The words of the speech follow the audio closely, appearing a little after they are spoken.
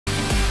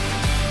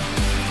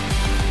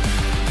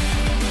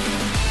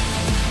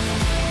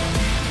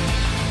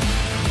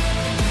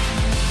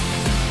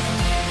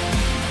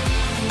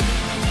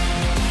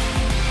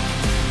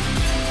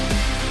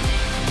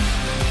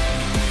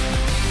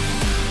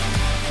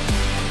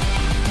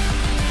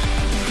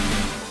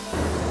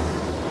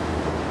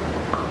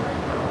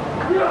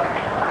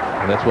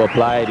And that's well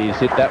played. He's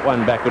hit that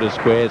one backward of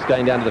square. It's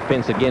going down to the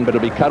fence again, but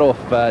it'll be cut off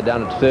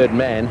down at third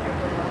man.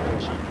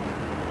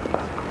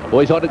 Well,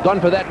 he's gone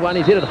for that one.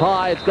 He's hit it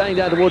high. It's going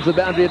down towards the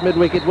boundary at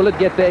mid-wicket. Will it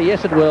get there?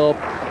 Yes, it will.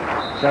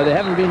 So there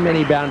haven't been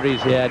many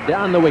boundaries here.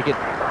 Down the wicket.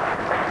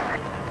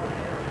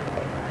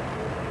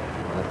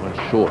 That one's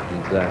short. And,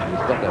 he's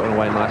got that one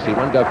away nicely.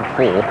 One go for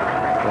 4.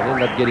 They'll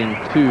end up getting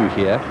 2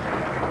 here.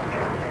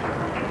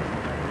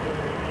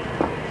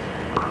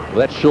 Well,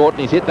 that's short,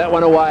 and he's hit that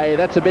one away.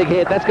 That's a big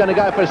hit. That's going to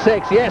go for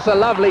 6. Yes, a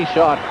lovely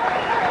shot.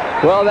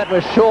 Well, that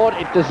was short.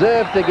 It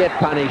deserved to get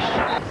punished.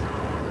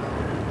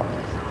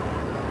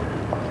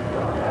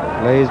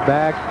 Lays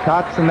back,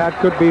 cuts, and that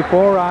could be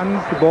 4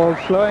 runs. The ball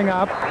slowing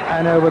up,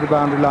 and over the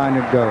boundary line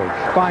it goes.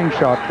 Fine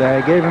shot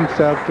there. Gave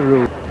himself the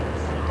route.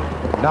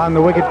 Down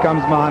the wicket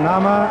comes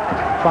Mahanama.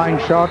 Fine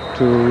shot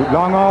to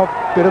long off.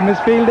 Bit of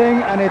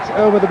misfielding, and it's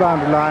over the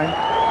boundary line.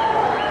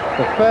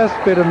 The first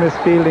bit of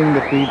misfielding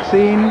that we've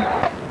seen.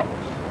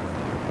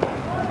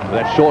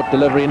 That short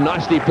delivery,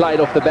 nicely played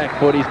off the back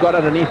foot. He's got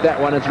underneath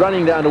that one. It's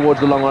running down towards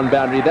the long on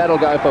boundary. That'll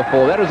go for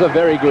 4. That was a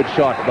very good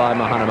shot by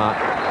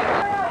Mahanama.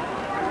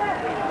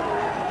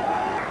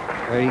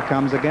 There he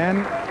comes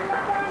again.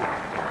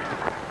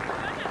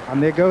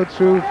 And they go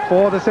through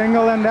for the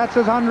single, and that's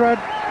his 100.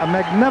 A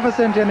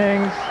magnificent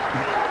innings.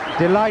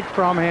 Delight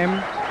from him.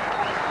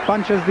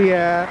 Punches the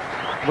air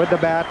with the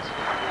bat.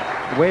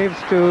 Waves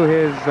to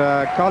his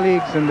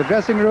colleagues in the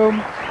dressing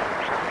room.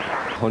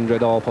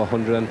 100 off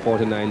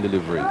 149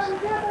 deliveries.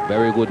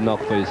 Very good knock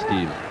for his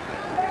team.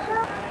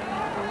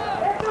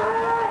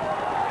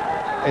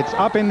 It's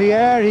up in the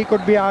air. He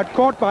could be out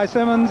caught by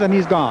Simmons, and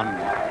he's gone.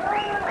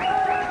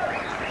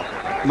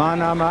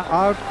 Mahanama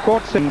out,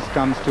 caught Simmons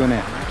comes to an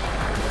end.